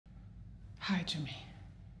Hi, Jimmy.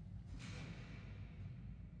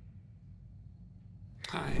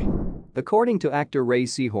 Hi. According to actor Ray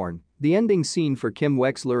Seahorn, the ending scene for Kim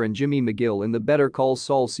Wexler and Jimmy McGill in the Better Call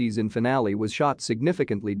Saul season finale was shot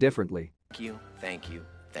significantly differently. Thank you.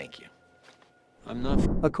 I'm not.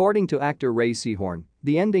 According to actor Ray Seahorn,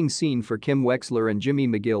 the ending scene for Kim Wexler and Jimmy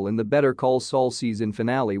McGill in the Better Call Saul season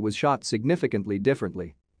finale was shot significantly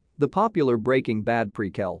differently. The popular Breaking Bad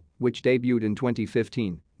prequel, which debuted in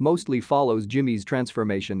 2015, mostly follows Jimmy's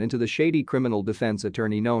transformation into the shady criminal defense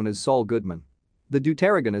attorney known as Saul Goodman. The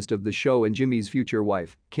deuteragonist of the show and Jimmy's future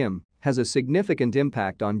wife, Kim, has a significant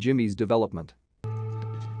impact on Jimmy's development.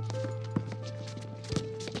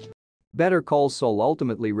 Better Call Saul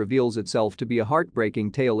ultimately reveals itself to be a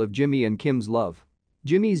heartbreaking tale of Jimmy and Kim's love.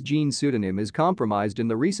 Jimmy's Gene pseudonym is compromised in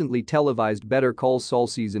the recently televised Better Call Saul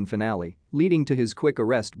season finale, leading to his quick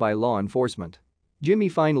arrest by law enforcement. Jimmy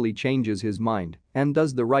finally changes his mind and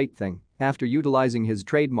does the right thing after utilizing his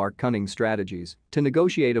trademark cunning strategies to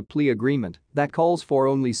negotiate a plea agreement that calls for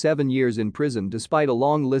only 7 years in prison despite a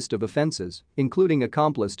long list of offenses, including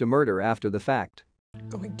accomplice to murder after the fact.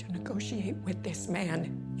 Going to negotiate with this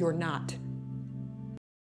man. You're not.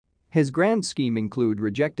 His grand scheme include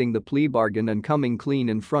rejecting the plea bargain and coming clean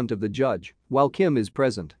in front of the judge while Kim is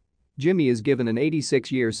present. Jimmy is given an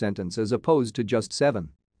 86-year sentence as opposed to just 7.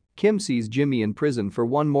 Kim sees Jimmy in prison for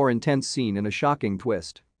one more intense scene in a shocking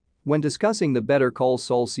twist. When discussing the Better Call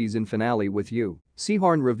Saul season finale with you,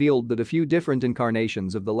 Seahorn revealed that a few different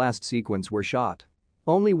incarnations of the last sequence were shot.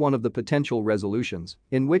 Only one of the potential resolutions,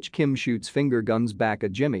 in which Kim shoots finger guns back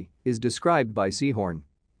at Jimmy, is described by Seahorn.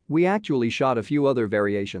 We actually shot a few other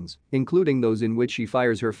variations, including those in which she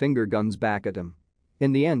fires her finger guns back at him.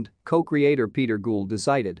 In the end, co-creator Peter Gould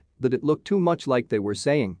decided that it looked too much like they were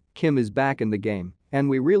saying, Kim is back in the game, and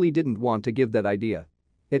we really didn't want to give that idea.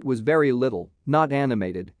 It was very little, not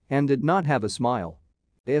animated, and did not have a smile.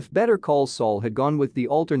 If Better Call Saul had gone with the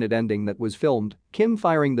alternate ending that was filmed, Kim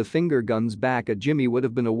firing the finger guns back at Jimmy would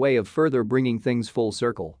have been a way of further bringing things full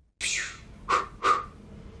circle.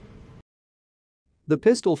 The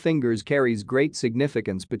pistol fingers carries great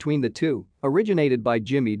significance between the two, originated by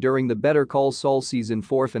Jimmy during the Better Call Saul season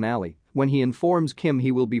 4 finale, when he informs Kim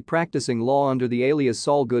he will be practicing law under the alias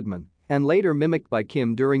Saul Goodman, and later mimicked by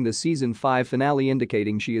Kim during the season 5 finale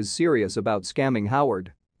indicating she is serious about scamming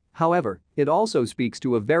Howard. However, it also speaks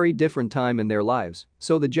to a very different time in their lives,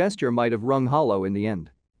 so the gesture might have rung hollow in the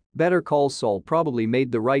end. Better Call Saul probably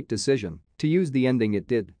made the right decision to use the ending it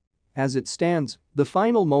did. As it stands, the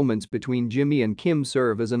final moments between Jimmy and Kim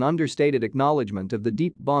serve as an understated acknowledgement of the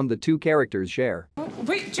deep bond the two characters share.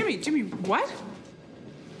 Wait, Jimmy, what?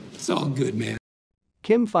 It's all good, man.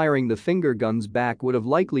 Kim firing the finger guns back would have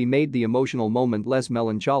likely made the emotional moment less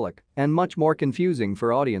melancholic and much more confusing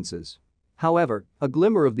for audiences. However, a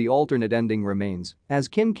glimmer of the alternate ending remains, as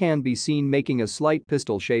Kim can be seen making a slight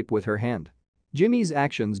pistol shape with her hand. Jimmy's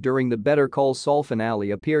actions during the Better Call Saul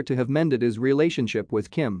finale appear to have mended his relationship with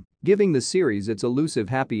Kim, giving the series its elusive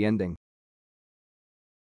happy ending.